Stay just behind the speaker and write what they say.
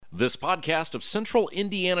This podcast of Central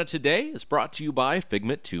Indiana Today is brought to you by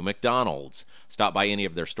Figment 2 McDonald's. Stop by any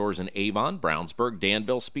of their stores in Avon, Brownsburg,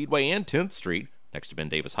 Danville, Speedway, and 10th Street, next to Ben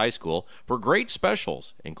Davis High School, for great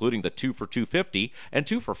specials, including the 2 for $2.50 and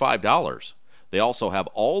 2 for $5. They also have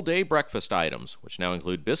all-day breakfast items, which now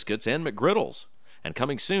include biscuits and McGriddles. And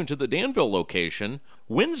coming soon to the Danville location,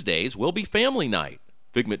 Wednesdays will be family night.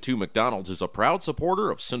 Figment 2 McDonald's is a proud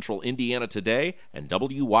supporter of Central Indiana Today and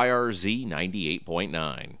WYRZ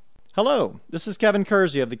 98.9. Hello, this is Kevin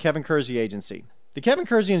Kersey of the Kevin Kersey Agency. The Kevin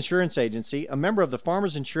Kersey Insurance Agency, a member of the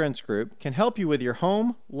Farmers Insurance Group, can help you with your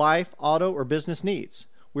home, life, auto, or business needs.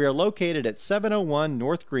 We are located at 701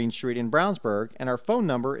 North Green Street in Brownsburg, and our phone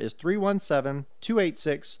number is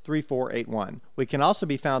 317-286-3481. We can also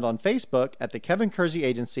be found on Facebook at the Kevin Kersey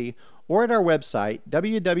Agency or at our website,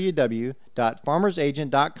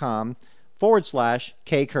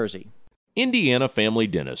 www.farmersagent.com/K-Kersey. Indiana Family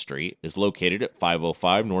Dentistry is located at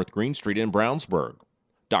 505 North Green Street in Brownsburg.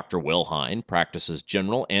 Dr. Wilhine practices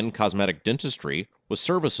general and cosmetic dentistry with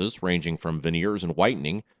services ranging from veneers and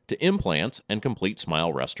whitening to implants and complete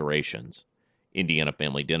smile restorations. Indiana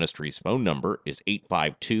Family Dentistry's phone number is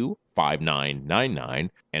 852-5999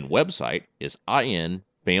 and website is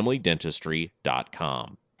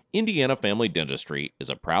infamilydentistry.com. Indiana Family Dentistry is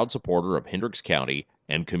a proud supporter of Hendricks County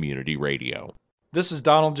and community radio. This is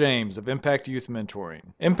Donald James of Impact Youth Mentoring.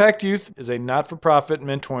 Impact Youth is a not-for-profit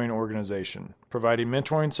mentoring organization providing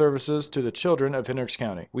mentoring services to the children of Hendricks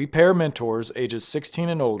County. We pair mentors ages 16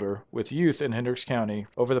 and older with youth in Hendricks County.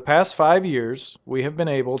 Over the past 5 years, we have been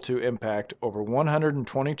able to impact over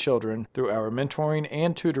 120 children through our mentoring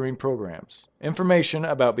and tutoring programs. Information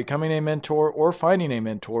about becoming a mentor or finding a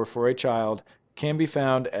mentor for a child can be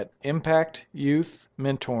found at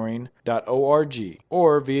impactyouthmentoring.org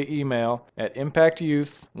or via email at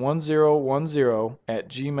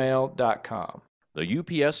impactyouth1010@gmail.com. The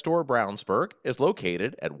UPS Store Brownsburg is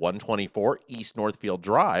located at 124 East Northfield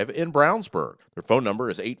Drive in Brownsburg. Their phone number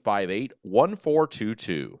is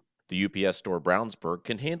 858-1422. The UPS Store Brownsburg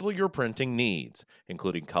can handle your printing needs,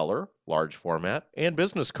 including color, large format, and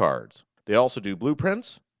business cards. They also do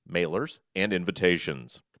blueprints, mailers, and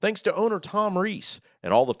invitations. Thanks to owner Tom Reese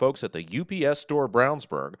and all the folks at the UPS Store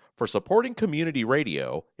Brownsburg for supporting community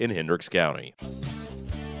radio in Hendricks County.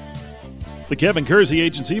 The Kevin Kersey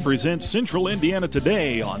Agency presents Central Indiana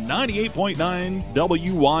Today on 98.9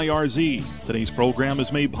 WYRZ. Today's program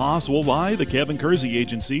is made possible by the Kevin Kersey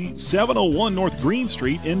Agency, 701 North Green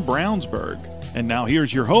Street in Brownsburg. And now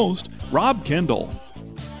here's your host, Rob Kendall.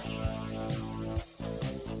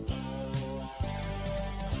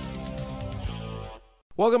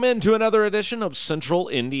 Welcome into another edition of Central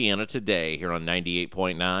Indiana Today here on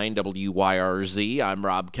 98.9 WYRZ. I'm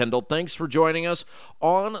Rob Kendall. Thanks for joining us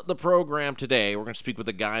on the program today. We're going to speak with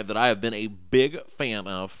a guy that I have been a big fan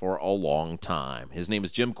of for a long time. His name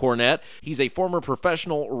is Jim Cornette. He's a former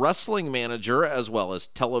professional wrestling manager as well as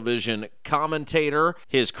television commentator.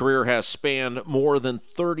 His career has spanned more than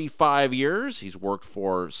 35 years. He's worked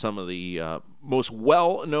for some of the most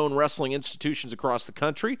well-known wrestling institutions across the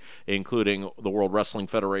country, including the World Wrestling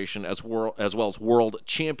Federation as well as World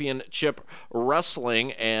Championship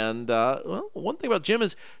Wrestling. And one thing about Jim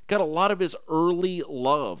is got a lot of his early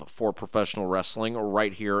love for professional wrestling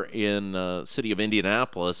right here in the city of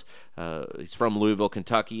Indianapolis. He's from Louisville,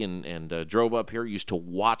 Kentucky, and drove up here, used to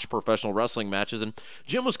watch professional wrestling matches. And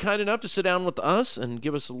Jim was kind enough to sit down with us and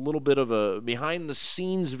give us a little bit of a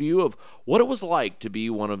behind-the-scenes view of what it was like to be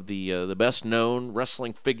one of the best-known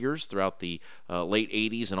wrestling figures throughout the late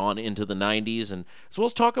 80s and on into the 90s. And as well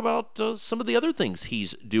as talk about some of the other things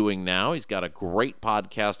he's doing now. He's got a great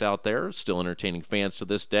podcast out there, still entertaining fans to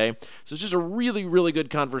this day. So it's just a really, really good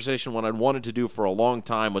conversation. What I wanted to do for a long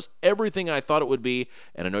time was everything I thought it would be,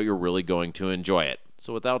 and I know you're really going to enjoy it.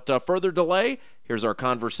 So without further delay, here's our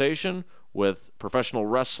conversation with professional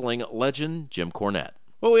wrestling legend Jim Cornette.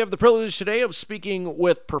 Well, we have the privilege today of speaking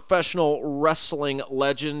with professional wrestling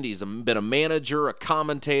legend. He's been a manager, a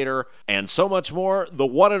commentator, and so much more. The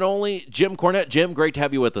one and only Jim Cornette. Jim, great to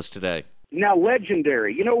have you with us today. Now,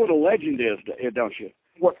 legendary. You know what a legend is, don't you?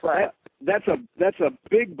 What's that? That's a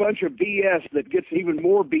big bunch of BS that gets even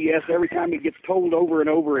more BS every time it gets told over and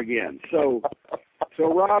over again. So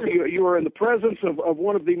Rob, you are in the presence of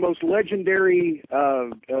one of the most legendary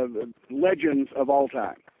legends of all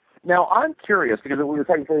time. Now, I'm curious, because we were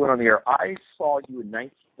talking before we went on the air, I saw you in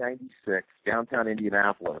 1996, downtown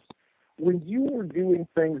Indianapolis. When you were doing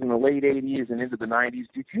things in the late 80s and into the 90s,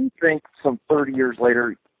 did you think some 30 years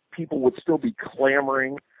later people would still be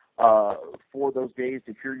clamoring for those days,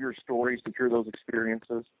 to hear your stories, to hear those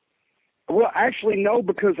experiences? Well, actually, no,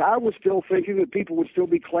 because I was still thinking that people would still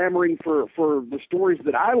be clamoring for the stories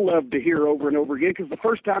that I loved to hear over and over again, because the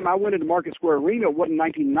first time I went into Market Square Arena wasn't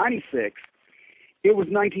 1996. It was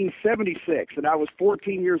 1976, and I was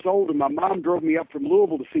 14 years old, and my mom drove me up from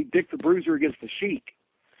Louisville to see Dick the Bruiser against the Sheik.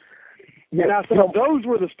 Yeah, and I thought those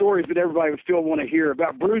were the stories that everybody would still want to hear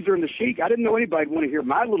about Bruiser and the Sheik. I didn't know anybody would want to hear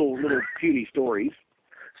my little puny stories.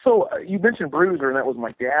 So you mentioned Bruiser, and that was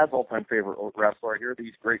my dad's all-time favorite wrestler. I hear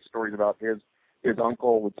these great stories about his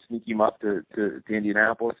uncle would sneak him up to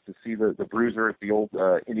Indianapolis to see the Bruiser at the old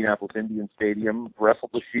Indianapolis Indian Stadium, wrestle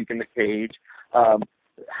the Sheik in the cage.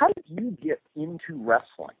 How did you get into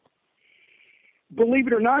wrestling? Believe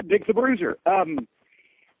it or not, Dick the Bruiser.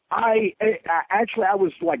 I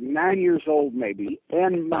was like 9 years old maybe,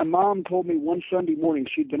 and my mom told me one Sunday morning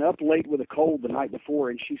she'd been up late with a cold the night before,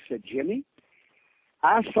 and she said, "Jimmy,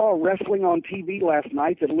 I saw wrestling on TV last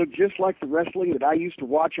night that looked just like the wrestling that I used to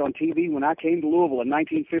watch on TV when I came to Louisville in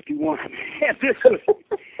 1951. And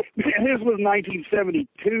this was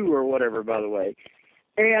 1972 or whatever, by the way.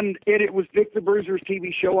 And it was Dick the Bruiser's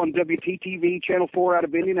TV show on WTTV, Channel 4 out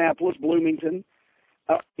of Indianapolis, Bloomington.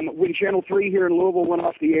 When Channel 3 here in Louisville went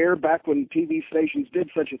off the air, back when TV stations did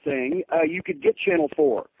such a thing, you could get Channel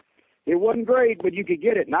 4. It wasn't great, but you could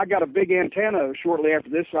get it. And I got a big antenna shortly after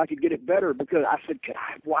this so I could get it better, because I said, "Can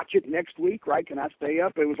I watch it next week, right? Can I stay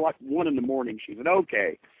up?" It was like 1 in the morning. She said,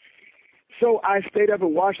 "Okay." So I stayed up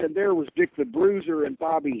and watched it. There was Dick the Bruiser and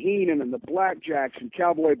Bobby Heenan and the Blackjacks and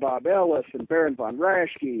Cowboy Bob Ellis and Baron von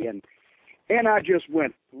Raschke. And I just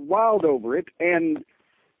went wild over it. And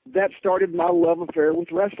that started my love affair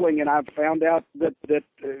with wrestling. And I found out that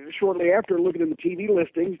shortly after, looking at the TV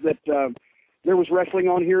listings, that there was wrestling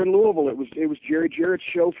on here in Louisville. It was Jerry Jarrett's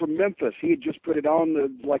show from Memphis. He had just put it on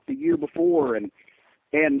the year before and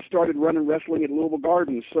started running wrestling at Louisville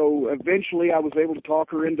Gardens. So eventually I was able to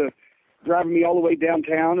talk her into driving me all the way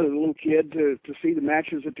downtown as a little kid to see the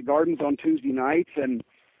matches at the Gardens on Tuesday nights, and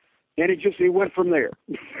it went from there.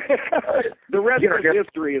 The rest is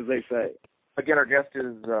history, as they say. Again, our guest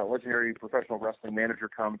is legendary professional wrestling manager,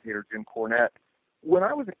 commentator Jim Cornette. When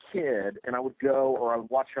I was a kid and I would go or I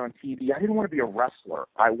would watch it on TV, I didn't want to be a wrestler.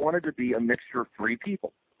 I wanted to be a mixture of 3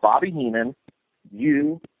 people: Bobby Heenan,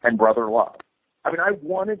 you, and Brother Love. I mean, I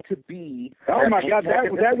wanted to be. Oh my God,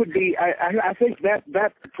 that would be. I think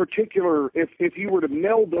that particular, if you were to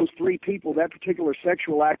meld those 3 people, that particular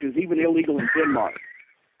sexual act is even illegal in Denmark.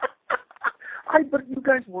 But you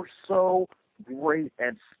guys were so great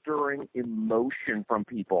at stirring emotion from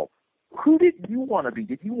people. Who did you want to be?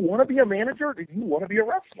 Did you want to be a manager, or did you want to be a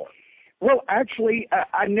wrestler? Well, actually,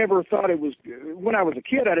 I never thought it was. When I was a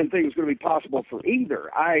kid, I didn't think it was going to be possible for either.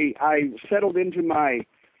 I settled into my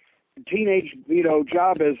teenage,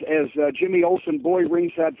 job as Jimmy Olsen, boy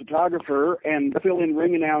ringside photographer and fill-in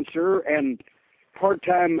ring announcer and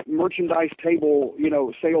part-time merchandise table,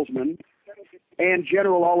 salesman and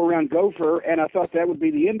general all-around gopher, and I thought that would be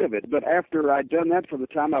the end of it. But after I'd done that from the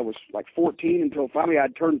time I was like 14 until finally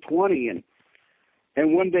I'd turned 20, and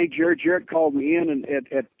one day Jerry Jarrett called me in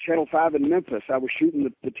at Channel 5 in Memphis. I was shooting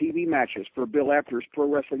the TV matches for Bill Apter's Pro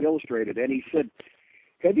Wrestling Illustrated, and he said,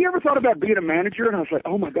 "Have you ever thought about being a manager?" And I was like,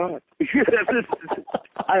 "Oh my God,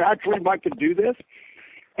 I actually might could do this."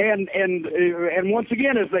 And once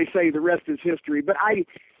again, as they say, the rest is history. But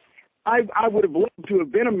I would have loved to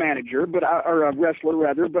have been a manager, or a wrestler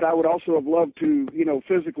rather. But I would also have loved to,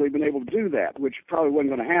 physically been able to do that, which probably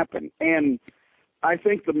wasn't going to happen. And I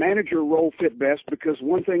think the manager role fit best because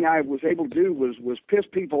one thing I was able to do was piss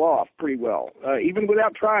people off pretty well, even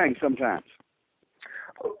without trying sometimes.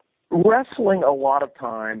 Wrestling a lot of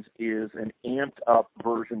times is an amped-up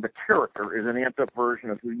version. The character is an amped-up version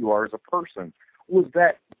of who you are as a person. Was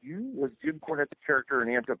that you? Was Jim Cornette the character an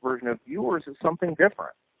amped-up version of you, or is it something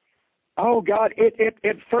different? Oh, God.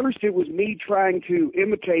 At first, it was me trying to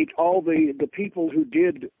imitate all the people who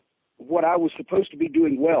did what I was supposed to be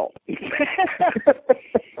doing well.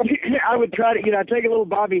 I would try to, I'd take a little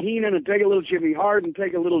Bobby Heenan and take a little Jimmy Hart and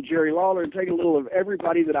take a little Jerry Lawler and take a little of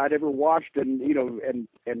everybody that I'd ever watched and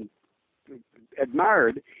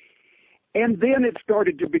admired. And then it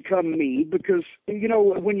started to become me because,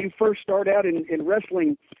 when you first start out in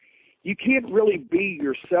wrestling, you can't really be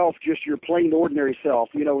yourself, just your plain ordinary self,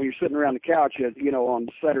 when you're sitting around the couch on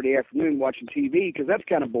Saturday afternoon watching TV, because that's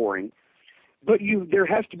kind of boring. But there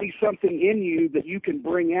has to be something in you that you can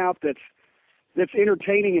bring out that's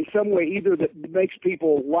entertaining in some way, either that makes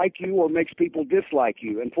people like you or makes people dislike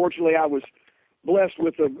you. And fortunately, I was blessed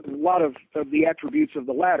with a lot of the attributes of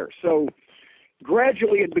the latter. So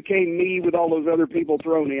gradually it became me with all those other people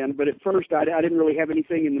thrown in, but at first I didn't really have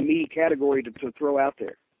anything in the me category to throw out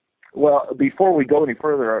there. Well, before we go any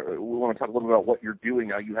further, we want to talk a little bit about what you're doing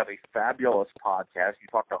now. You have a fabulous podcast. You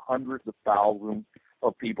talk to hundreds of thousands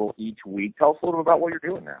of people each week. Tell us a little bit about what you're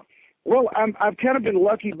doing now. Well, I've kind of been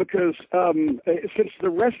lucky because since the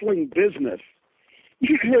wrestling business,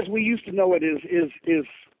 as we used to know it, is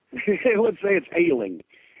let's say it's ailing.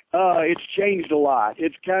 It's changed a lot.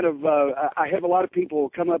 It's kind of I have a lot of people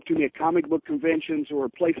come up to me at comic book conventions or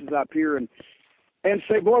places up here and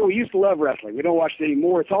say, boy, we used to love wrestling. We don't watch it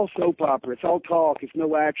anymore. It's all soap opera. It's all talk. It's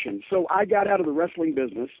no action. So I got out of the wrestling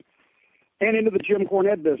business and into the Jim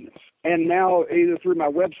Cornette business. And now either through my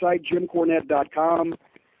website, jimcornette.com,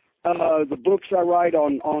 the books I write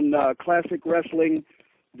on classic wrestling,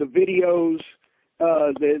 the videos,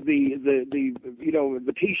 the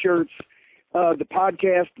T-shirts, the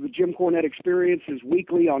podcast, the Jim Cornette Experience is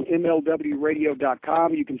weekly on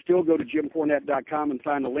MLWradio.com. You can still go to jimcornette.com and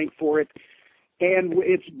find a link for it. And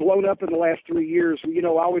it's blown up in the last 3 years. I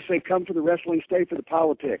always say, come for the wrestling, stay for the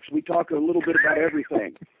politics. We talk a little bit about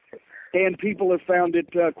everything. And people have found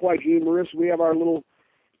it quite humorous. We have our little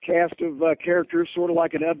cast of characters, sort of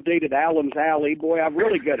like an updated Allen's Alley. Boy, I've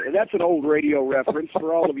really got it. That's an old radio reference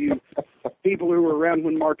for all of you people who were around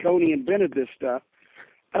when Marconi invented this stuff.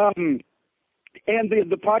 And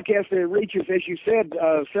the podcast reaches, as you said,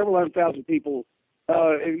 several hundred thousand people.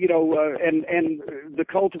 And the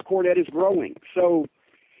cult of Cornette is growing. So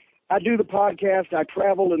I do the podcast. I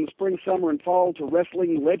travel in the spring, summer, and fall to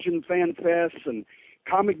wrestling legend fan fests and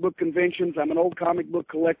comic book conventions. I'm an old comic book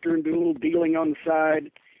collector and do a little dealing on the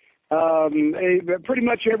side. Pretty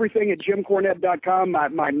much everything at jimcornette.com.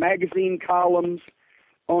 My magazine columns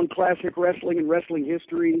on classic wrestling and wrestling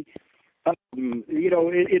history.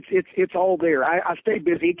 It's all there. I stay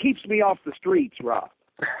busy. It keeps me off the streets, Rob.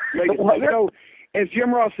 As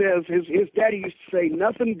Jim Ross says, his daddy used to say,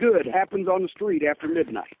 nothing good happens on the street after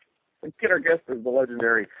midnight. Let's get our guest is the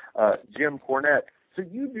legendary Jim Cornette. So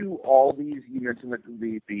you do all these, you mentioned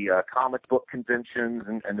the comic book conventions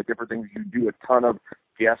and the different things. You do a ton of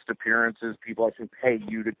guest appearances. People actually pay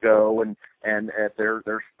you to go and at their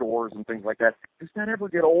stores and things like that. Does that ever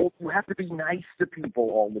get old? You have to be nice to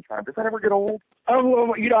people all the time. Does that ever get old? Oh,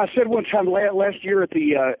 well, I said one time last year at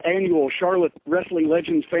the annual Charlotte Wrestling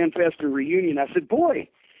Legends Fan Fest and Reunion, I said, boy,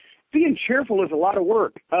 being cheerful is a lot of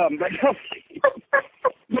work. But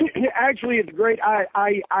actually, it's great.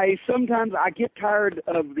 I sometimes I get tired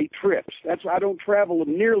of the trips. That's why I don't travel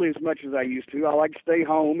nearly as much as I used to. I like to stay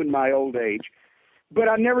home in my old age. But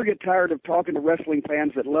I never get tired of talking to wrestling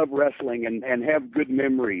fans that love wrestling and have good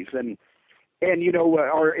memories and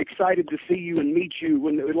are excited to see you and meet you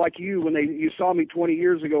when you saw me 20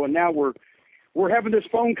 years ago, and now we're having this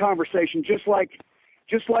phone conversation just like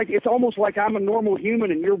it's almost like I'm a normal human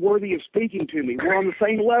and you're worthy of speaking to me. We're on the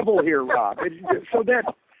same level here, Rob. So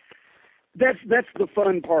that's the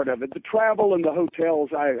fun part of it. The travel and the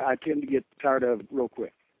hotels I tend to get tired of real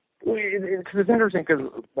quick. Well, it's interesting because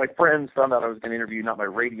my friends found out I was going to interview not my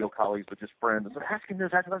radio colleagues but just friends. I said, ask him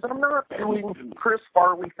this. I said, I'm not doing Chris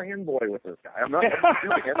Farley fanboy with this guy. I'm not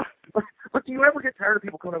doing it. But do you ever get tired of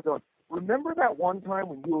people coming up going, remember that one time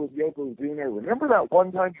when you were with Yokozuna? Remember that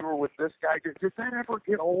one time you were with this guy? Does that ever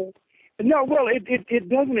get old? No, well, it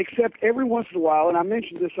doesn't, except every once in a while, and I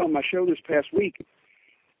mentioned this on my show this past week,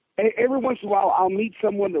 every once in a while I'll meet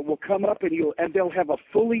someone that will come up and they'll have a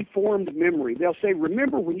fully formed memory. They'll say,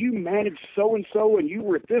 remember when you managed so-and-so and you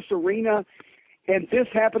were at this arena and this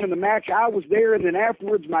happened in the match, I was there, and then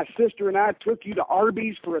afterwards my sister and I took you to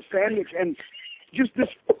Arby's for a sandwich, and just this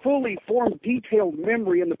fully formed, detailed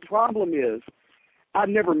memory. And the problem is I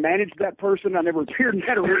never managed that person. I never appeared in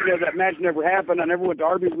that arena. That match never happened. I never went to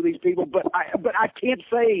Arby's with these people. But I can't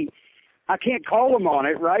say, I can't call them on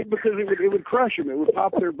it, right? Because it would crush them. It would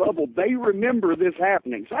pop their bubble. They remember this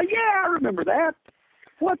happening. So, yeah, I remember that.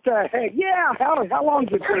 What the heck? Yeah, how long's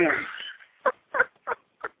it been?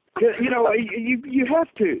 You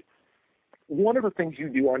have to. One of the things you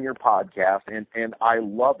do on your podcast, and I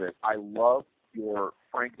love it, I love your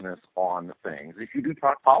frankness on things, is you do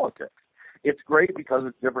talk politics. It's great because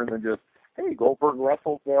it's different than just, hey, Goldberg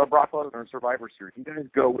wrestled Brock Lesnar in Survivor Series. You guys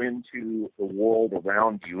go into the world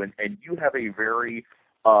around you, and you have a very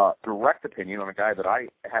direct opinion on a guy that I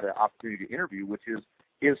had an opportunity to interview, which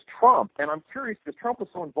is Trump. And I'm curious, because Trump was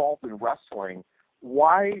so involved in wrestling,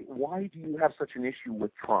 why do you have such an issue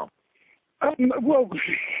with Trump? Well,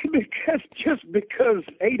 because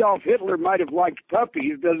Adolf Hitler might have liked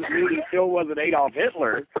puppies doesn't mean he still wasn't Adolf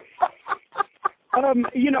Hitler.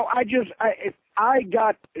 I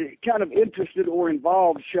got kind of interested or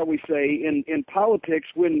involved, shall we say, in politics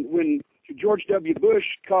when George W. Bush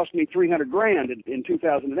cost me $300,000 in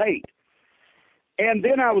 2008. And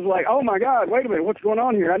then I was like, oh my God, wait a minute, what's going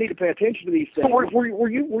on here? I need to pay attention to these things. So were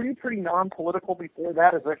you pretty non-political before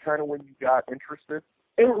that? Is that kind of when you got interested?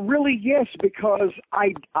 Really, yes, because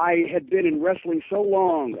I had been in wrestling so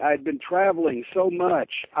long. I had been traveling so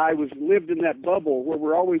much. I lived in that bubble where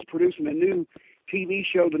we're always producing a new TV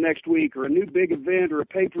show the next week, or a new big event, or a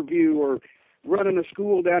pay-per-view, or running a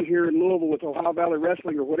school down here in Louisville with Ohio Valley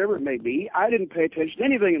Wrestling, or whatever it may be. I didn't pay attention to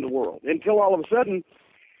anything in the world until all of a sudden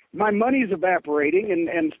my money's evaporating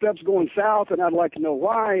and stuff's going south, and I'd like to know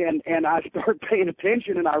why. And I start paying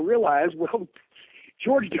attention, and I realize, well,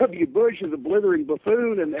 George W. Bush is a blithering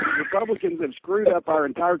buffoon, and the Republicans have screwed up our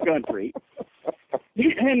entire country.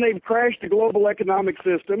 And they've crashed the global economic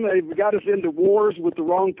system. They've got us into wars with the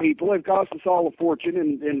wrong people. They've cost us all a fortune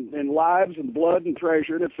in lives and blood and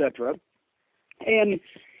treasure, and et cetera. And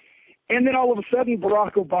then all of a sudden,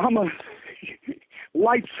 Barack Obama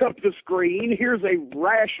lights up the screen. Here's a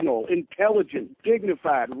rational, intelligent,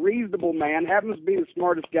 dignified, reasonable man, happens to be the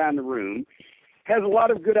smartest guy in the room, has a lot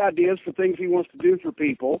of good ideas for things he wants to do for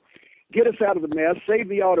people, get us out of the mess, save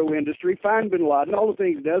the auto industry, find bin Laden, all the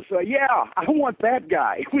things he does. So, yeah, I want that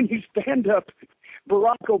guy. When you stand up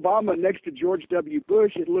Barack Obama next to George W.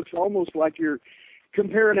 Bush, it looks almost like you're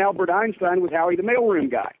comparing Albert Einstein with Howie the mailroom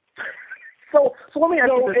guy. So let me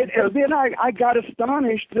ask you this. And then I got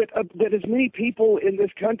astonished that as many people in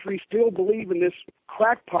this country still believe in this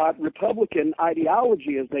crackpot Republican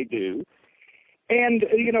ideology as they do. And,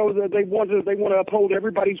 you know, they want to uphold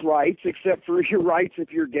everybody's rights except for your rights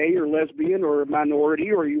if you're gay or lesbian or a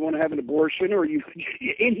minority, or you want to have an abortion, or you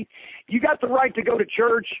got the right to go to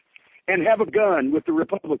church and have a gun with the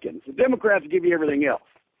Republicans. The Democrats give you everything else.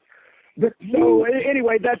 So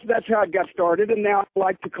anyway, that's how it got started, and now I'd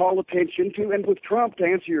like to call attention to, and with Trump, to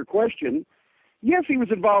answer your question, yes, he was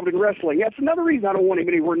involved in wrestling. That's another reason I don't want him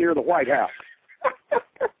anywhere near the White House.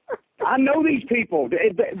 I know these people.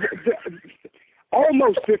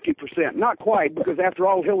 Almost 50%, not quite, because after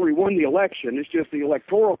all, Hillary won the election. It's just the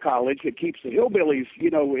Electoral College that keeps the hillbillies, you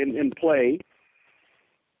know, in play.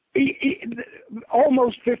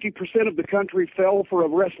 Almost 50% of the country fell for a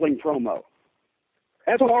wrestling promo.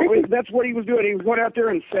 That's what he was doing. He was going out there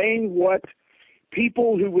and saying what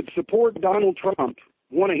people who would support Donald Trump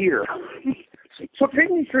want to hear. So take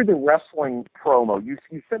me through the wrestling promo. You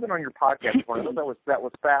said it on your podcast. I thought that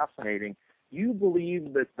was fascinating. You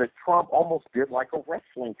believe that Trump almost did like a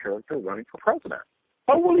wrestling character running for president.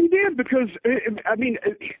 Oh, well, he did, because, I mean,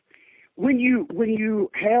 when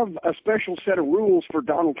you have a special set of rules for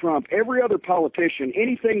Donald Trump, every other politician,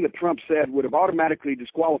 anything that Trump said would have automatically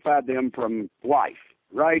disqualified them from life,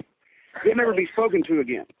 right? They'd never be spoken to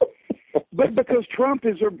again. But because Trump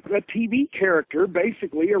is a TV character,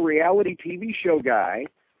 basically a reality TV show guy,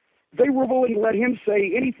 they were willing to let him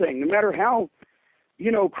say anything, no matter how,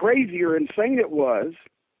 you know, crazy or insane it was,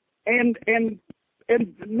 and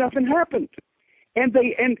nothing happened. And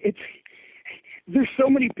there's so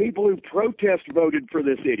many people who protest voted for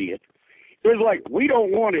this idiot. There's like, we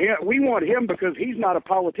don't want him. We want him because he's not a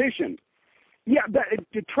politician. Yeah,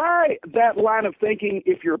 to try that line of thinking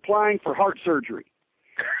if you're applying for heart surgery.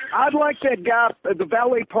 I'd like that guy, the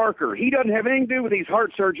valet Parker. He doesn't have anything to do with these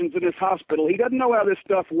heart surgeons in this hospital. He doesn't know how this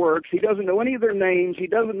stuff works. He doesn't know any of their names. He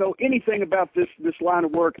doesn't know anything about this line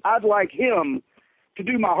of work. I'd like him to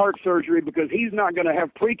do my heart surgery because he's not going to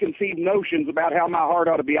have preconceived notions about how my heart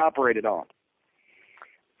ought to be operated on.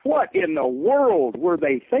 What in the world were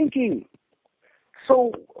they thinking?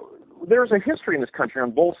 So there's a history in this country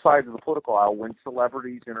on both sides of the political aisle when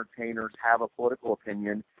celebrities, entertainers have a political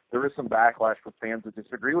opinion. There is some backlash from fans that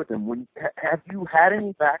disagree with them. Have you had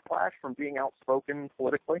any backlash from being outspoken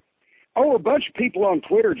politically? Oh, a bunch of people on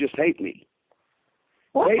Twitter just hate me.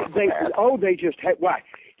 They just hate. Why?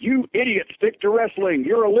 You idiot, stick to wrestling.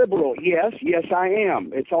 You're a liberal. Yes, I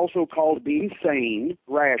am. It's also called being sane,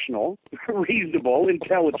 rational, reasonable,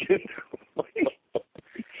 intelligent.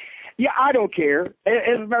 Yeah, I don't care.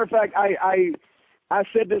 As a matter of fact, I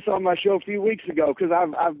said this on my show a few weeks ago because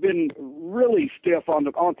I've been really stiff on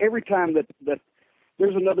every time that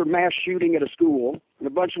there's another mass shooting at a school and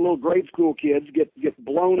a bunch of little grade school kids get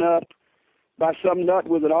blown up by some nut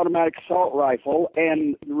with an automatic assault rifle,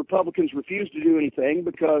 and the Republicans refuse to do anything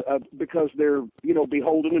because they're, you know,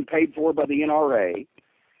 beholden and paid for by the NRA.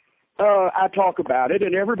 I talk about it,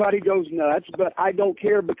 and everybody goes nuts, but I don't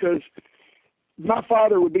care because my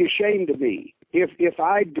father would be ashamed of me if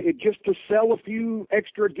I just to sell a few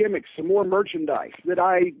extra gimmicks, some more merchandise, that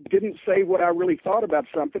I didn't say what I really thought about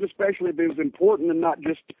something, especially if it was important and not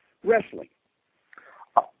just wrestling.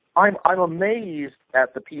 I'm amazed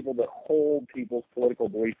at the people that hold people's political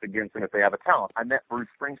beliefs against them if they have a talent. I met Bruce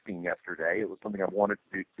Springsteen yesterday. It was something I've wanted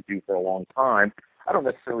to do for a long time. I don't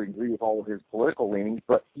necessarily agree with all of his political leanings,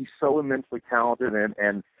 but he's so immensely talented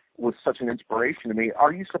and was such an inspiration to me.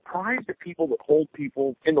 Are you surprised at people that hold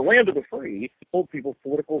people in the land of the free, hold people's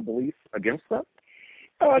political beliefs against them?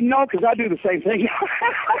 No, because I do the same thing.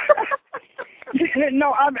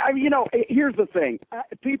 No, here's the thing.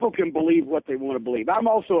 People can believe what they want to believe. I'm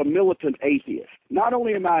also a militant atheist. Not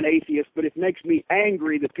only am I an atheist, but it makes me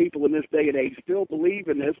angry that people in this day and age still believe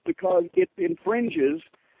in this because it infringes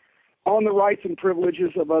on the rights and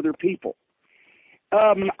privileges of other people.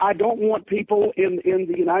 I don't want people in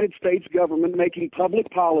the United States government making public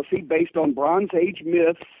policy based on Bronze Age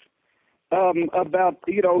myths about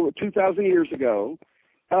 2,000 years ago.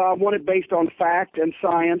 I want it based on fact and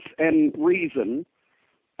science and reason.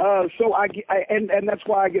 So that's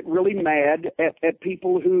why I get really mad at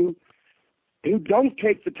people who don't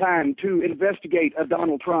take the time to investigate a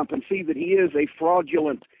Donald Trump and see that he is a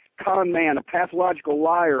fraudulent con man, a pathological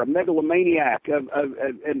liar, a megalomaniac, and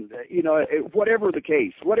whatever the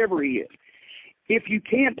case, whatever he is. If you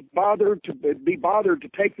can't be bothered to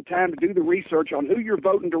take the time to do the research on who you're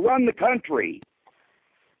voting to run the country,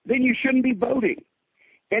 then you shouldn't be voting.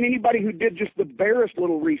 And anybody who did just the barest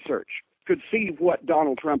little research could see what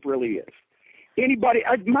Donald Trump really is.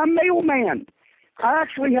 My mailman, I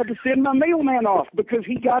actually had to send my mailman off because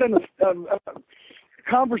he got in a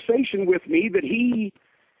conversation with me that he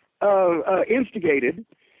instigated,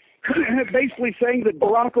 basically saying that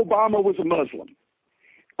Barack Obama was a Muslim.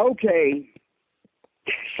 Okay,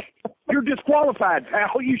 you're disqualified,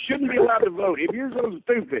 pal. You shouldn't be allowed to vote. If you're so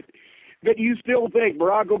stupid that you still think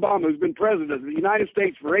Barack Obama, who's been president of the United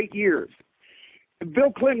States for 8 years,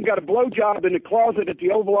 Bill Clinton got a blowjob in the closet at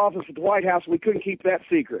the Oval Office at the White House. We couldn't keep that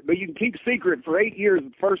secret. But you can keep secret for 8 years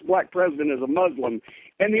the first black president is a Muslim,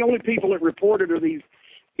 and the only people that reported are these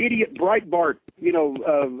idiot Breitbart,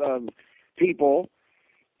 people.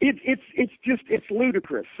 It's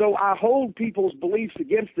ludicrous. So I hold people's beliefs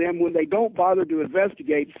against them when they don't bother to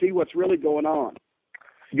investigate and see what's really going on.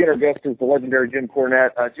 Again, our guest is the legendary Jim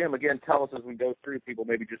Cornette. Jim, again, tell us as we go through, people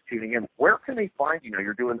maybe just tuning in, where can they find you now?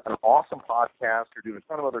 You're doing an awesome podcast. You're doing a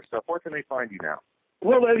ton of other stuff. Where can they find you now?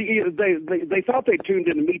 Well, they thought they tuned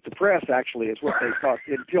in to Meet the Press, actually, is what they thought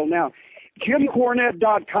until now.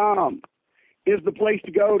 JimCornette.com is the place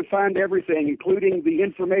to go to find everything, including the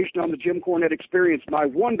information on the Jim Cornette Experience, my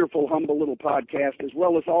wonderful, humble little podcast, as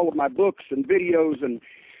well as all of my books and videos and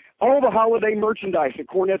all the holiday merchandise at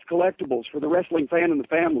Cornette's Collectibles for the wrestling fan and the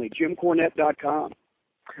family, JimCornette.com.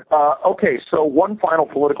 Okay, so one final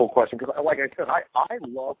political question, because like I said, I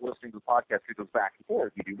love listening to the podcast. It goes back and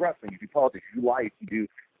forth. You do wrestling, you do politics, you do life, you do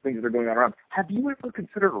things that are going on around. Have you ever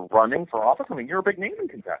considered running for office? I mean, you're a big name in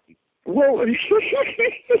Kentucky. Well,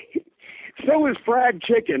 so is fried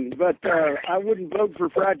chicken, but I wouldn't vote for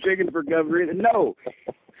fried chicken for governor. No.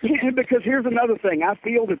 Because here's another thing. I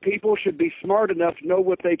feel that people should be smart enough to know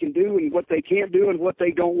what they can do and what they can't do and what they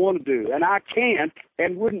don't want to do. And I can't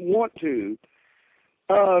and wouldn't want to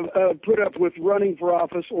put up with running for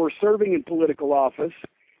office or serving in political office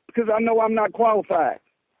because I know I'm not qualified.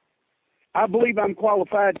 I believe I'm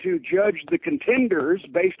qualified to judge the contenders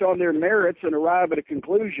based on their merits and arrive at a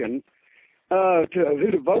conclusion to who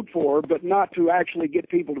to vote for, but not to actually get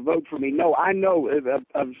people to vote for me. No, I know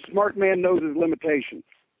a smart man knows his limitations.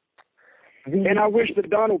 And I wish that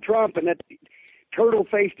Donald Trump and that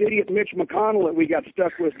turtle-faced idiot Mitch McConnell that we got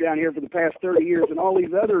stuck with down here for the past 30 years and all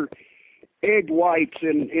these other egg whites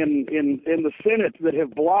in the Senate that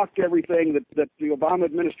have blocked everything that the Obama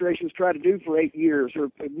administration's tried to do for 8 years, or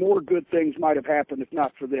more good things might have happened if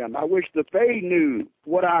not for them. I wish that they knew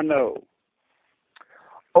what I know.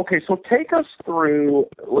 Okay, so take us through,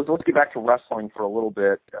 let's get back to wrestling for a little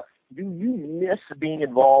bit. Do you miss being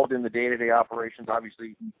involved in the day-to-day operations?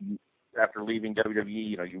 Obviously, after leaving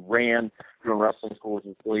WWE, you ran your wrestling school, was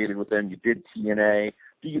affiliated with them, you did TNA.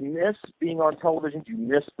 Do you miss being on television? Do you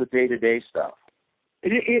miss the day-to-day stuff?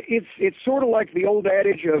 It's sort of like the old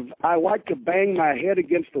adage of, I like to bang my head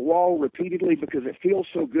against the wall repeatedly because it feels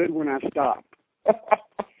so good when I stop.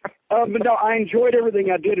 But no, I enjoyed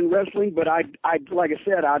everything I did in wrestling, but I like I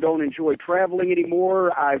said, I don't enjoy traveling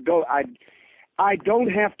anymore. I don't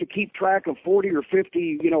have to keep track of 40 or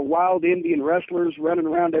 50, wild Indian wrestlers running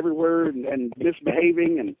around everywhere and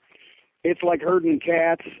misbehaving, and it's like herding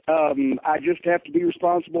cats. I just have to be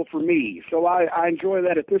responsible for me. So I enjoy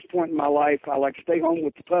that at this point in my life. I like to stay home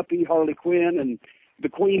with the puppy, Harley Quinn, and the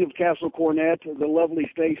queen of Castle Cornette, the lovely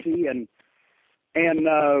Stacy, and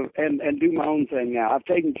do my own thing now. I've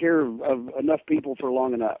taken care of enough people for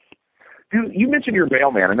long enough. You mentioned your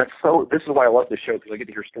mailman, and this is why I love this show, because I get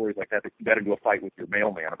to hear stories like that you got into a fight with your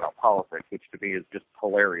mailman about politics, which to me is just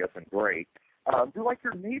hilarious and great. Do like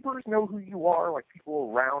your neighbors know who you are? Like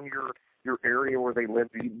people around your area where they live,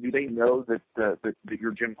 do they know that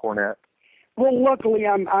you're Jim Cornette? Well, luckily,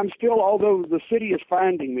 I'm still, although the city is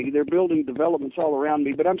finding me, they're building developments all around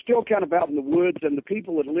me, but I'm still kind of out in the woods, and the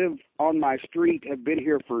people that live on my street have been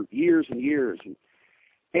here for years and years.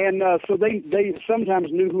 And so they sometimes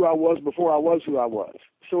knew who I was before I was who I was.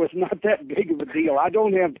 So it's not that big of a deal. I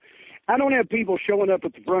don't have people showing up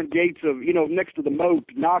at the front gates of, next to the moat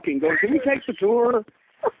knocking, going, "Can we take the tour?"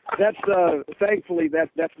 That's thankfully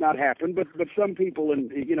that's not happened. But some people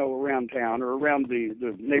in around town or around the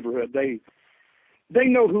neighborhood, they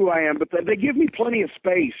know who I am, but they give me plenty of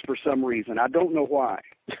space for some reason. I don't know why.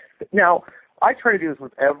 Now, I try to do this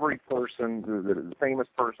with every person, the famous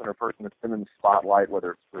person or person that's been in the spotlight,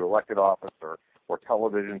 whether it's through elected office or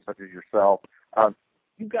television, such as yourself.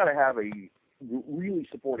 You've got to have a really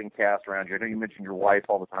supporting cast around you. I know you mention your wife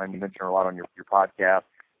all the time. You mention her a lot on your podcast.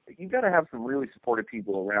 You've got to have some really supportive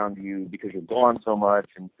people around you because you're gone so much.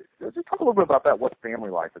 And just talk a little bit about that, what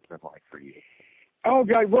family life has been like for you. Oh,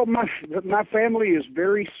 God, well, my family is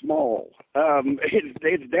very small.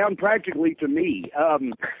 It's down practically to me.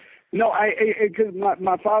 No, because my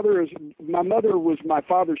mother was my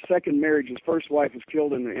father's second marriage. His first wife was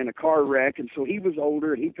killed in a car wreck, and so he was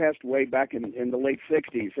older, and he passed away back in the late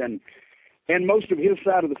 60s, and most of his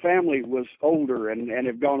side of the family was older and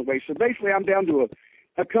have gone away. So basically, I'm down to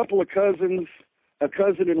a couple of cousins, a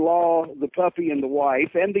cousin-in-law, the puppy, and the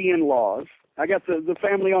wife, and the in-laws. I got the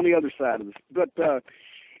family on the other side of this, but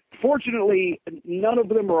fortunately, none of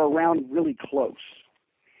them are around really close.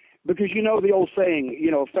 Because the old saying,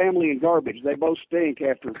 family and garbage, they both stink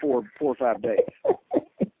after four or 5 days.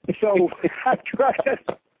 So I try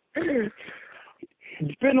to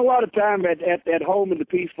spend a lot of time at home in the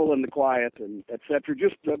peaceful and the quiet and et cetera.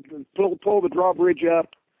 Just pull the drawbridge up.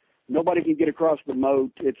 Nobody can get across the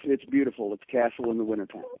moat. It's beautiful. It's a castle in the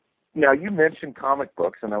wintertime. Now, you mentioned comic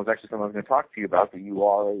books, and that was actually something I was going to talk to you about, that you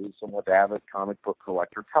are a somewhat avid comic book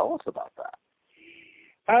collector. Tell us about that.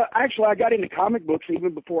 Actually, I got into comic books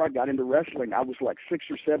even before I got into wrestling. I was like 6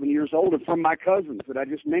 or 7 years old, and from my cousins that I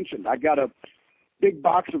just mentioned, I got a big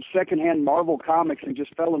box of secondhand Marvel comics and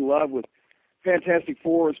just fell in love with Fantastic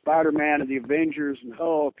Four and Spider-Man and the Avengers and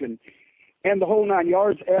Hulk and the whole 9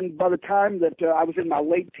 yards. And by the time that I was in my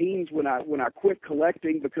late teens, when I quit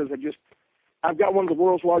collecting, because I've got one of the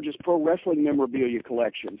world's largest pro wrestling memorabilia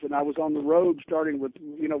collections, and I was on the road starting with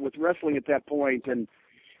wrestling at that point, and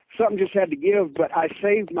something just had to give. But I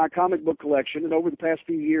saved my comic book collection, and over the past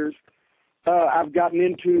few years, I've gotten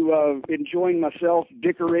into enjoying myself,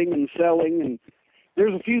 dickering and selling, and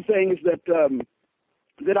there's a few things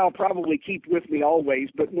that I'll probably keep with me always.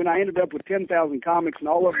 But when I ended up with 10,000 comics and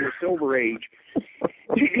all of them were Silver Age,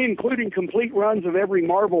 including complete runs of every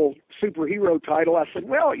Marvel superhero title, I said,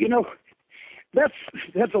 well,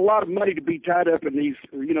 that's a lot of money to be tied up in these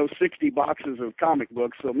 60 boxes of comic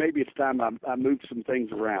books. So maybe it's time I moved some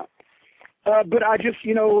things around. But I just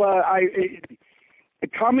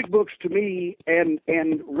comic books to me and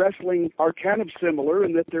wrestling are kind of similar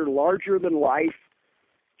in that they're larger than life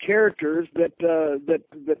characters that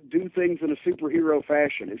do things in a superhero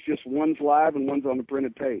fashion. It's just one's live and one's on the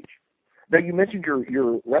printed page. Now, you mentioned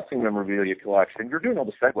your wrestling memorabilia collection. You're doing all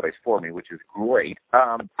the segues for me, which is great.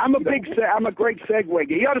 I'm a great segue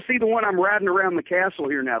guy. You ought to see the one I'm riding around the castle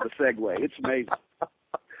here now, the Segway. It's amazing.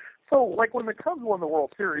 So, like when the Cubs won the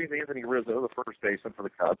World Series, Anthony Rizzo, the first baseman for the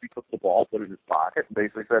Cubs, he took the ball, put it in his pocket, and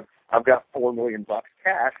basically said, "I've got $4 million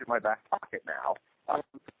cash in my back pocket now."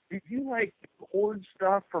 Did you hoard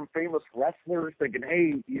stuff from famous wrestlers, thinking,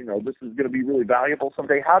 "Hey, this is going to be really valuable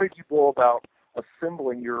someday"? How did you go about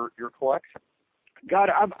assembling your collection? God,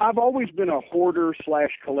 I've always been a hoarder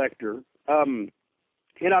 / collector, and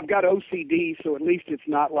I've got OCD, so at least it's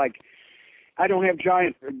not like I don't have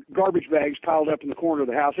giant garbage bags piled up in the corner of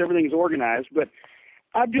the house. Everything's organized, but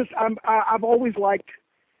I've always liked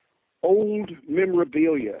old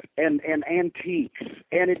memorabilia and antiques,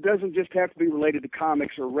 and it doesn't just have to be related to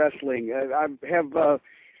comics or wrestling. I have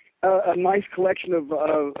a nice collection of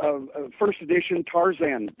first edition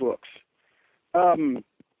Tarzan books.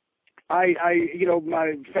 My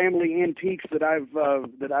family antiques that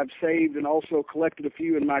I've saved and also collected a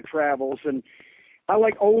few in my travels, and I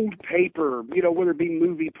like old paper, whether it be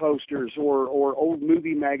movie posters or old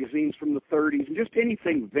movie magazines from the 30s and just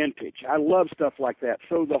anything vintage. I love stuff like that.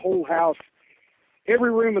 So the whole house,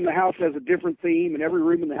 every room in the house has a different theme, and every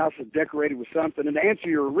room in the house is decorated with something. And to answer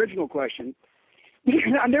your original question,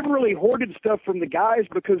 I never really hoarded stuff from the guys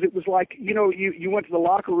because it was like, you went to the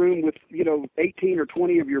locker room with, 18 or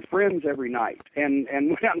 20 of your friends every night and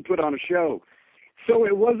went out and put on a show. So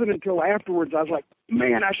it wasn't until afterwards I was like,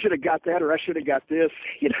 man, I should have got that or I should have got this.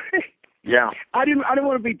 Yeah. I didn't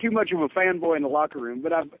want to be too much of a fanboy in the locker room,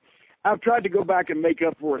 but I've tried to go back and make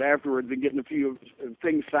up for it afterwards and getting a few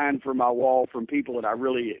things signed for my wall from people that I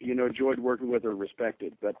really, enjoyed working with or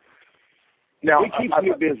respected. But now, it keeps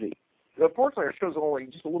me busy. Unfortunately, our show's only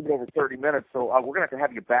just a little bit over 30 minutes, so we're going to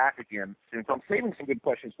have you back again soon. So I'm saving some good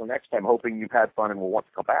questions for next time, hoping you've had fun and will want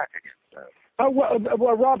to come back again.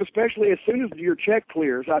 Well, Rob, especially as soon as your check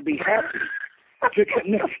clears, I'd be happy to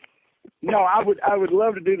connect. No, I would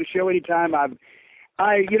love to do the show anytime. Like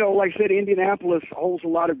I said, Indianapolis holds a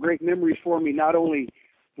lot of great memories for me, not only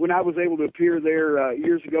when I was able to appear there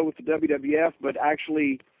years ago with the WWF, but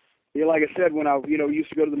actually, like I said, when I, used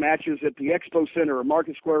to go to the matches at the Expo Center or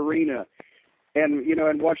Market Square Arena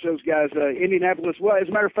and watch those guys. Indianapolis, well, as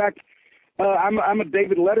a matter of fact, I'm a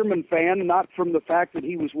David Letterman fan, not from the fact that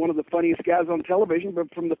he was one of the funniest guys on television,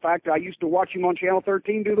 but from the fact that I used to watch him on Channel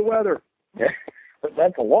 13 do the weather.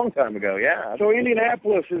 That's a long time ago, yeah. So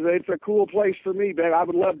Indianapolis it's a cool place for me, but I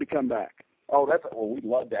would love to come back. Oh, we'd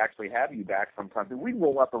love to actually have you back sometime. We'd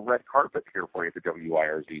roll out the red carpet here for you at the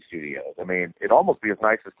WIRZ studios. I mean, it'd almost be as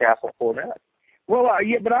nice as Castle Cornet. Well,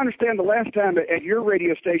 yeah, but I understand the last time at your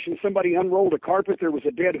radio station somebody unrolled a carpet, there was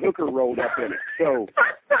a dead hooker rolled up in it. So.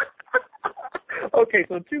 Okay,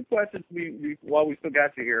 so two questions while we still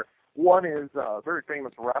got you here. One is a very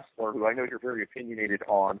famous wrestler who I know you're very opinionated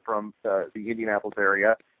on from the Indianapolis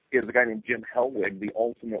area is a guy named Jim Hellwig, the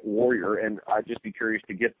Ultimate Warrior, and I'd just be curious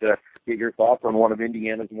to get your thoughts on one of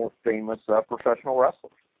Indiana's more famous professional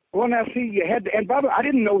wrestlers. Well, now, see, you had to, and Bob, I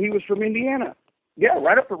didn't know he was from Indiana. Yeah,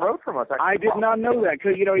 right up the road from us. I did not know that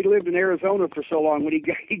because he lived in Arizona for so long. When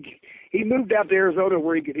he moved out to Arizona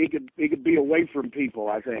where he could be away from people,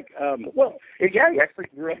 I think. He actually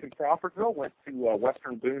grew up in Crawfordville, went to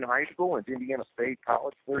Western Boone High School and Indiana State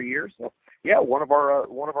College for 4 years. So yeah, one of our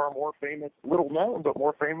more famous, little known but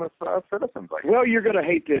more famous citizens. Well, you're going to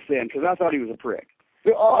hate this then because I thought he was a prick.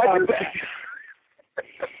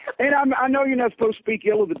 And I know you're not supposed to speak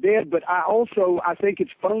ill of the dead, but I think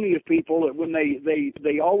it's phony of people that when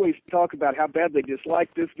they always talk about how bad they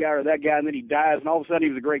dislike this guy or that guy, and then he dies, and all of a sudden he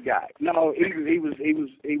was a great guy. No, he was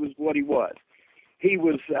what he was.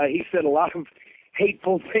 He said a lot of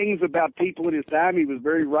hateful things about people in his time. He was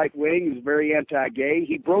very right wing. He was very anti-gay.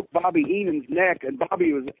 He broke Bobby Heenan's neck, and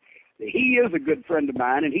he is a good friend of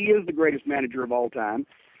mine, and he is the greatest manager of all time.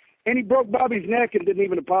 And he broke Bobby's neck and didn't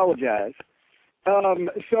even apologize.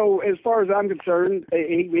 So as far as I'm concerned,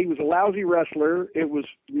 he was a lousy wrestler. It was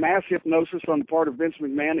mass hypnosis on the part of Vince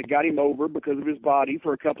McMahon that got him over because of his body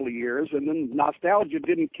for a couple of years. And then nostalgia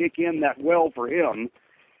didn't kick in that well for him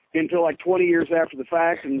until like 20 years after the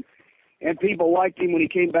fact. And people liked him when he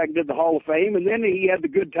came back and did the Hall of Fame. And then he had the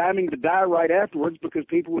good timing to die right afterwards because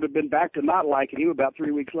people would have been back to not liking him about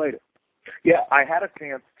 3 weeks later. Yeah, I had a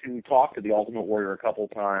chance to talk to the Ultimate Warrior a couple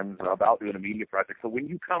of times about doing a media project. So when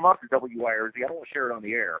you come up to WIRZ, I don't want to share it on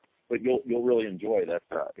the air, but you'll really enjoy that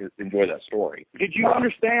story. Did you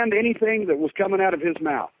understand anything that was coming out of his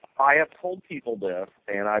mouth? I have told people this,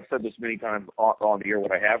 and I've said this many times on the air.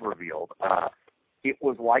 What I have revealed, it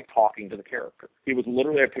was like talking to the character. It was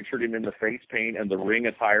literally, I pictured him in the face paint and the ring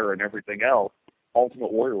attire and everything else.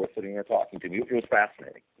 Ultimate Warrior was sitting there talking to me. It was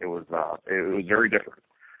fascinating. It was very different.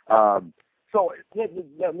 So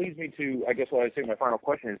that leads me to, I guess what I'd say my final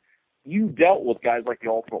question is, you dealt with guys like the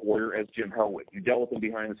Ultimate Warrior as Jim Hellwig. You dealt with him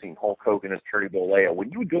behind the scenes, Hulk Hogan as Terry Bollea.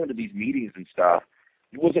 When you would go into these meetings and stuff,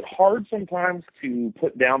 was it hard sometimes to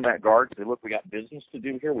put down that guard and say, look, we got business to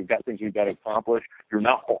do here. We've got things we've got to accomplish. You're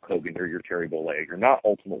not Hulk Hogan here. You're Terry Bollea. You're not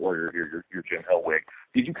Ultimate Warrior here. You're Jim Hellwig.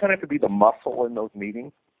 Did you kind of have to be the muscle in those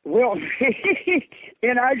meetings? Well,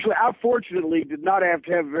 and actually, I fortunately did not have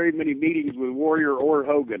to have very many meetings with Warrior or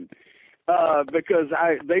Hogan because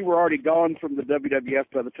they were already gone from the WWF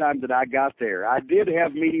by the time that I got there. I did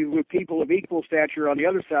have meetings with people of equal stature on the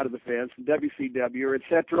other side of the fence, WCW, or et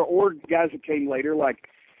cetera, or guys that came later like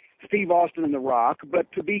Steve Austin and The Rock.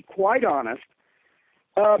 But to be quite honest,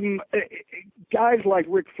 guys like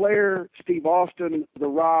Ric Flair, Steve Austin, The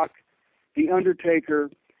Rock, The Undertaker,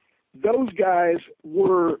 those guys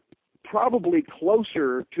were probably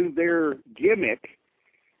closer to their gimmick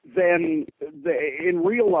in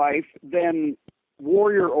real life than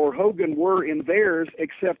Warrior or Hogan were in theirs,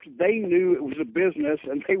 except they knew it was a business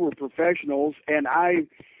and they were professionals, and I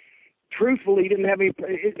truthfully didn't have any.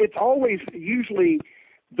 It's always usually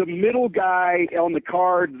the middle guy on the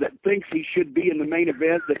card that thinks he should be in the main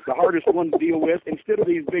event, that's the hardest one to deal with, instead of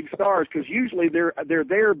these big stars, because usually they're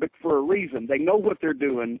there but for a reason. They know what they're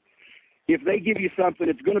doing. If they give you something,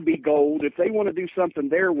 it's going to be gold. If they want to do something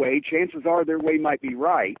their way, chances are their way might be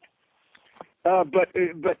right. But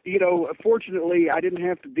you know, fortunately, I didn't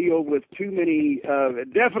have to deal with too many.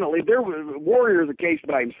 Definitely, Warrior is a case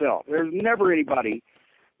by himself. There's never anybody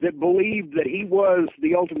that believed that he was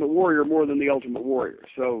the Ultimate Warrior more than the Ultimate Warrior.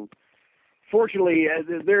 So, fortunately,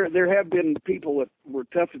 there have been people that were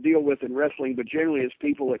tough to deal with in wrestling, but generally it's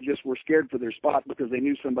people that just were scared for their spot because they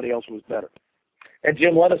knew somebody else was better. And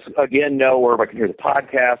Jim, let us again know where I can hear the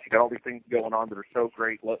podcast. You got all these things going on that are so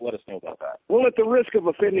great. Let us know about that. Well, at the risk of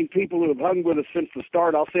offending people who have hung with us since the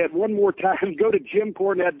start, I'll say it one more time. Go to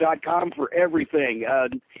JimCornette.com for everything. A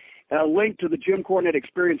link to the Jim Cornette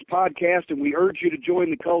Experience podcast, and we urge you to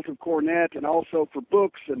join the cult of Cornette, and also for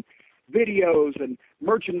books and videos and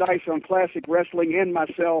merchandise on classic wrestling and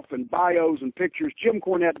myself and bios and pictures,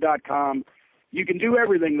 JimCornette.com. You can do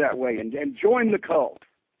everything that way and join the cult.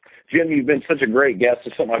 Jim, you've been such a great guest.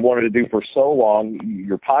 It's something I've wanted to do for so long.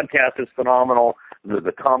 Your podcast is phenomenal.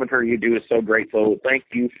 The commentary you do is so great. So thank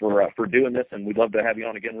you for doing this, and we'd love to have you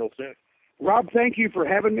on again real soon. Rob, thank you for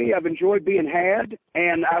having me. I've enjoyed being had,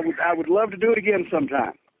 and I would love to do it again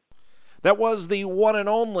sometime. That was the one and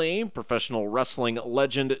only professional wrestling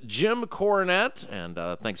legend, Jim Cornette. And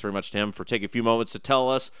thanks very much to him for taking a few moments to tell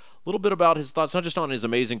us a little bit about his thoughts, not just on his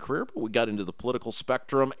amazing career, but we got into the political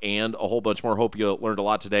spectrum and a whole bunch more. Hope you learned a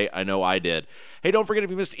lot today. I know I did. Hey, don't forget,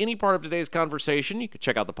 if you missed any part of today's conversation, you can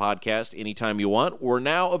check out the podcast anytime you want. We're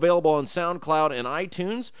now available on SoundCloud and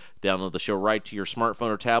iTunes. Download the show right to your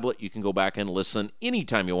smartphone or tablet. You can go back and listen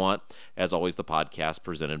anytime you want. As always, the podcast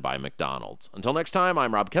presented by McDonald's. Until next time,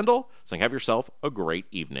 I'm Rob Kendall, saying have yourself a great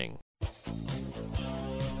evening.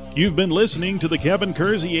 You've been listening to the Kevin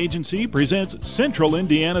Kersey Agency presents Central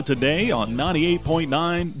Indiana Today on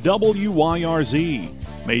 98.9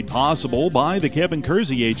 WYRZ. Made possible by the Kevin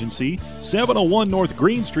Kersey Agency, 701 North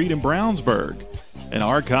Green Street in Brownsburg. An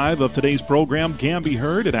archive of today's program can be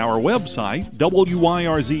heard at our website,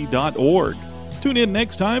 WYRZ.org. Tune in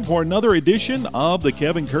next time for another edition of the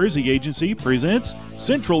Kevin Kersey Agency presents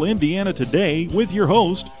Central Indiana Today with your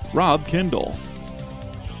host, Rob Kendall.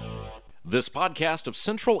 This podcast of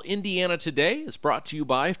Central Indiana Today is brought to you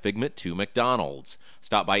by Figment 2 McDonald's.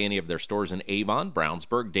 Stop by any of their stores in Avon,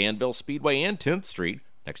 Brownsburg, Danville, Speedway, and 10th Street,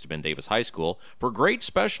 next to Ben Davis High School, for great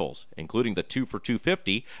specials, including the 2 for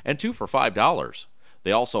 $2.50 and 2 for $5.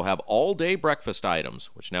 They also have all-day breakfast items,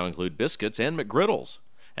 which now include biscuits and McGriddles.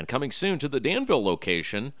 And coming soon to the Danville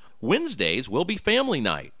location, Wednesdays will be family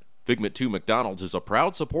night. Figment 2 McDonald's is a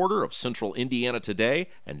proud supporter of Central Indiana Today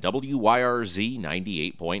and WYRZ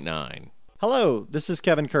 98.9. Hello, this is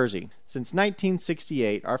Kevin Kersey. Since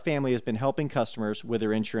 1968, our family has been helping customers with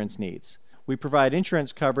their insurance needs. We provide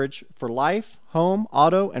insurance coverage for life, home,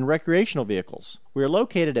 auto, and recreational vehicles. We are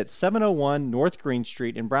located at 701 North Green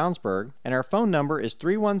Street in Brownsburg, and our phone number is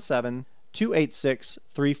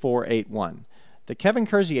 317-286-3481. The Kevin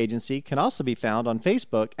Kersey Agency can also be found on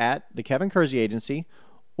Facebook at The Kevin Kersey Agency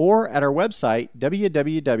or at our website,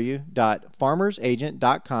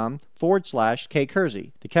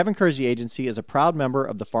 www.farmersagent.com/kkersey. The Kevin Kersey Agency is a proud member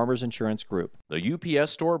of the Farmers Insurance Group. The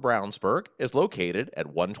UPS Store Brownsburg is located at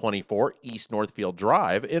 124 East Northfield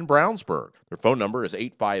Drive in Brownsburg. Their phone number is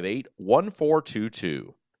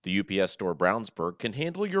 858-1422. The UPS Store Brownsburg can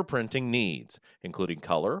handle your printing needs, including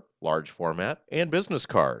color, large format, and business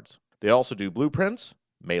cards. They also do blueprints,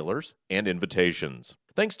 mailers, and invitations.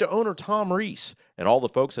 Thanks to owner Tom Reese and all the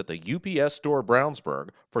folks at the UPS Store Brownsburg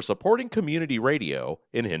for supporting community radio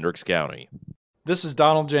in Hendricks County. This is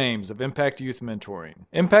Donald James of Impact Youth Mentoring.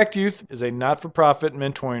 Impact Youth is a not-for-profit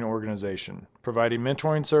mentoring organization providing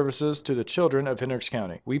mentoring services to the children of Hendricks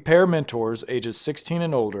County. We pair mentors ages 16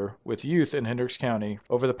 and older with youth in Hendricks County.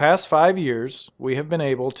 Over the past 5 years, we have been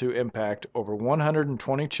able to impact over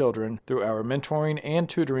 120 children through our mentoring and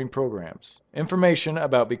tutoring programs. Information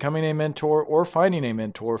about becoming a mentor or finding a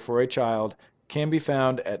mentor for a child can be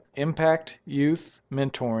found at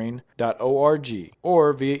impactyouthmentoring.org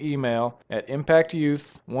or via email at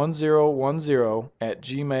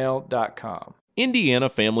impactyouth1010@gmail.com. Indiana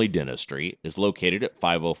Family Dentistry is located at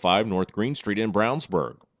 505 North Green Street in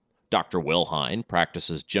Brownsburg. Dr. Will Hine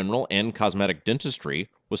practices general and cosmetic dentistry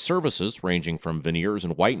with services ranging from veneers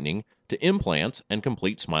and whitening to implants and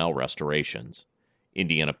complete smile restorations.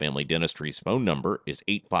 Indiana Family Dentistry's phone number is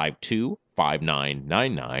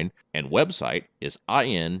 852-5999 and website is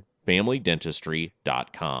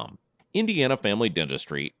infamilydentistry.com. Indiana Family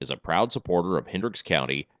Dentistry is a proud supporter of Hendricks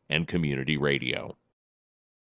County and community radio.